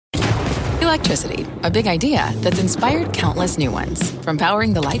Electricity, a big idea that's inspired countless new ones. From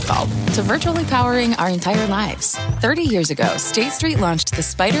powering the light bulb to virtually powering our entire lives. 30 years ago, State Street launched the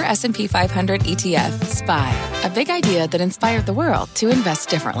SPDR S&P 500 ETF, SPY. A big idea that inspired the world to invest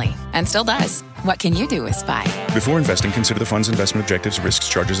differently. And still does. What can you do with SPY? Before investing, consider the fund's investment objectives, risks,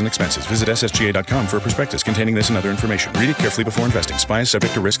 charges, and expenses. Visit ssga.com for a prospectus containing this and other information. Read it carefully before investing. SPY is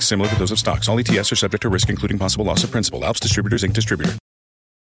subject to risks similar to those of stocks. All ETFs are subject to risk, including possible loss of principal. Alps Distributors, Inc. distributor.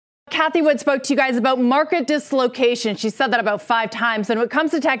 Cathie Wood spoke to you guys about market dislocation. She said that about 5 times. And when it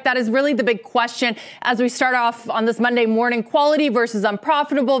comes to tech, that is really the big question as we start off on this Monday morning. Quality versus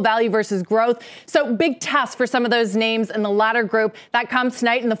unprofitable, value versus growth. So big test for some of those names in the latter group. That comes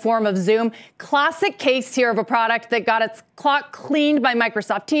tonight in the form of Zoom. Classic case here of a product that got its clock cleaned by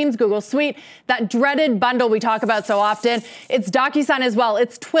Microsoft Teams, Google Suite, that dreaded bundle we talk about so often. It's DocuSign as well.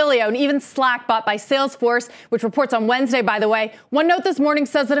 It's Twilio and even Slack bought by Salesforce, which reports on Wednesday, by the way. OneNote this morning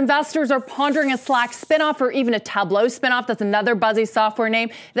says that investors are pondering a Slack spinoff or even a Tableau spinoff. That's another buzzy software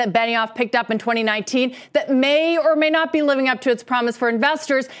name that Benioff picked up in 2019 that may or may not be living up to its promise for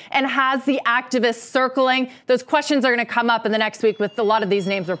investors and has the activists circling. Those questions are going to come up in the next week with a lot of these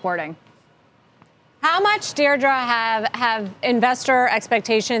names reporting. How much, Deirdre, have investor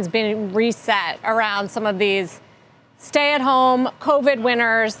expectations been reset around some of these stay-at-home COVID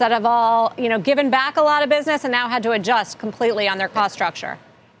winners that have all, given back a lot of business and now had to adjust completely on their cost structure?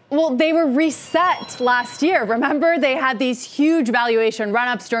 Well, they were reset last year. Remember, they had these huge valuation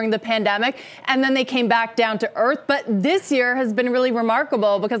run-ups during the pandemic, and then they came back down to earth. But this year has been really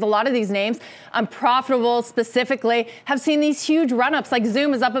remarkable because a lot of these names, unprofitable specifically, have seen these huge run-ups. Like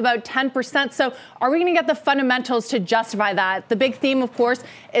Zoom is up about 10%. So are we going to get the fundamentals to justify that? The big theme, of course,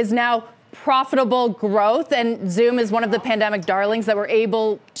 is now profitable growth, and Zoom is one of the pandemic darlings that were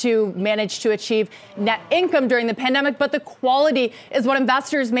able to manage to achieve net income during the pandemic, but the quality is what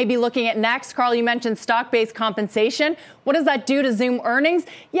investors may be looking at next. Carl, you mentioned stock-based compensation. What does that do to Zoom earnings?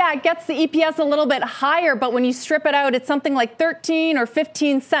 Yeah, it gets the EPS a little bit higher, but when you strip it out, it's something like 13 or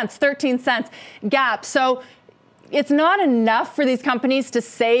 15 cents, 13 cents gap. So it's not enough for these companies to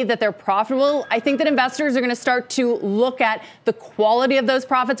say that they're profitable. I think that investors are going to start to look at the quality of those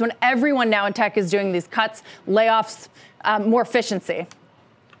profits when everyone now in tech is doing these cuts, layoffs, more efficiency.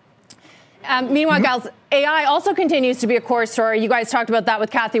 Meanwhile, guys, AI also continues to be a core story. You guys talked about that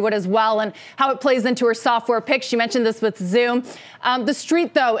with Cathie Wood as well and how it plays into her software pick. She mentioned this with Zoom. The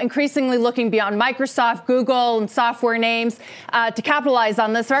street, though, increasingly looking beyond Microsoft, Google, and software names to capitalize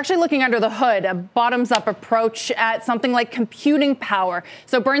on this. They're actually looking under the hood, a bottoms-up approach at something like computing power.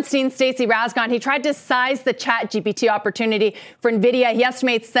 So Bernstein's Stacy Rasgon, he tried to size the ChatGPT opportunity for NVIDIA. He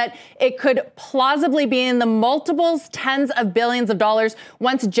estimates that it could plausibly be in the multiples, tens of billions of dollars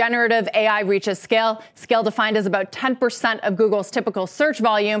once generative AI reaches scale defined as about 10% of Google's typical search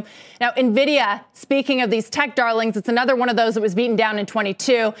volume. Now, NVIDIA, speaking of these tech darlings, it's another one of those that was beaten down in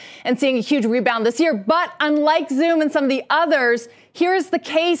 22 and seeing a huge rebound this year. But unlike Zoom and some of the others, here's the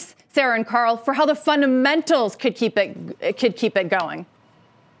case, Sarah and Carl, for how the fundamentals could keep it going.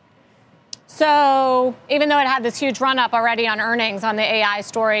 So even though it had this huge run-up already on earnings on the AI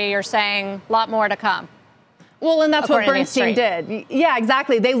story, you're saying a lot more to come. Well, and that's what Bernstein did. Yeah,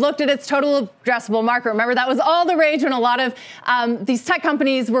 exactly. They looked at its total addressable market. Remember, that was all the rage when a lot of these tech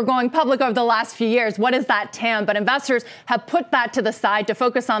companies were going public over the last few years. What is that TAM? But investors have put that to the side to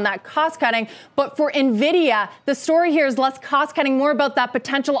focus on that cost cutting. But for NVIDIA, the story here is less cost cutting, more about that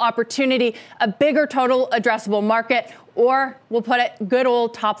potential opportunity, a bigger total addressable market, or we'll put it, good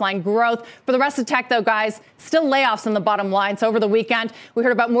old top-line growth. For the rest of tech, though, guys, still layoffs on the bottom line. So over the weekend, we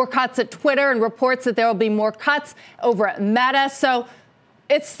heard about more cuts at Twitter and reports that there will be more cuts over at Meta. So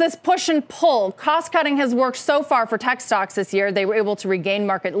it's this push and pull. Cost-cutting has worked so far for tech stocks this year. They were able to regain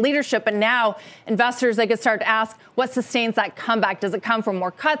market leadership. But now investors, they could start to ask, what sustains that comeback? Does it come from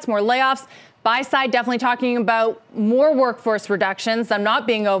more cuts, more layoffs? Buy side definitely talking about more workforce reductions, them not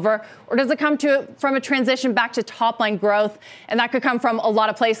being over, or does it come from a transition back to top-line growth? And that could come from a lot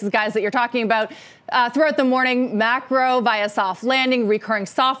of places, guys, that you're talking about throughout the morning. Macro via soft landing, recurring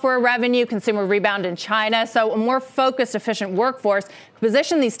software revenue, consumer rebound in China. So a more focused, efficient workforce could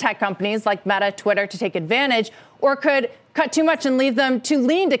position these tech companies like Meta, Twitter to take advantage, or could cut too much and leave them too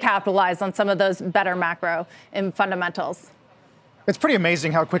lean to capitalize on some of those better macro and fundamentals. It's pretty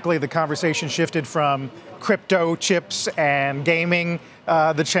amazing how quickly the conversation shifted from crypto, chips, and gaming,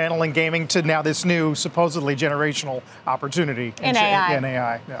 the channel in gaming, to now this new supposedly generational opportunity in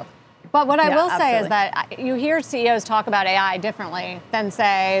AI. Yeah. But what I will say is that you hear CEOs talk about AI differently than,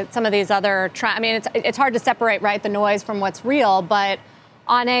 say, some of these other I mean, it's hard to separate, right, the noise from what's real, but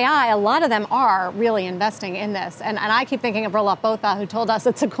on AI, a lot of them are really investing in this. And I keep thinking of Roelof Botha, who told us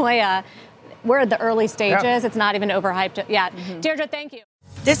at Sequoia, we're at the early stages. Yeah. It's not even overhyped yet. Deirdre, thank you.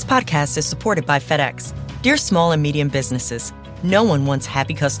 This podcast is supported by FedEx. Dear small and medium businesses, no one wants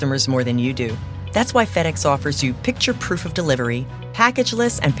happy customers more than you do. That's why FedEx offers you picture proof of delivery,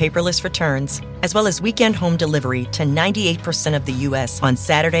 packageless and paperless returns, as well as weekend home delivery to 98% of the U.S. on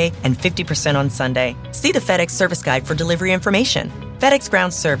Saturday and 50% on Sunday. See the FedEx service guide for delivery information. FedEx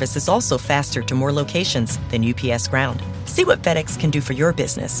Ground service is also faster to more locations than UPS Ground. See what FedEx can do for your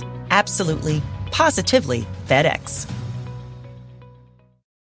business. Absolutely, positively FedEx.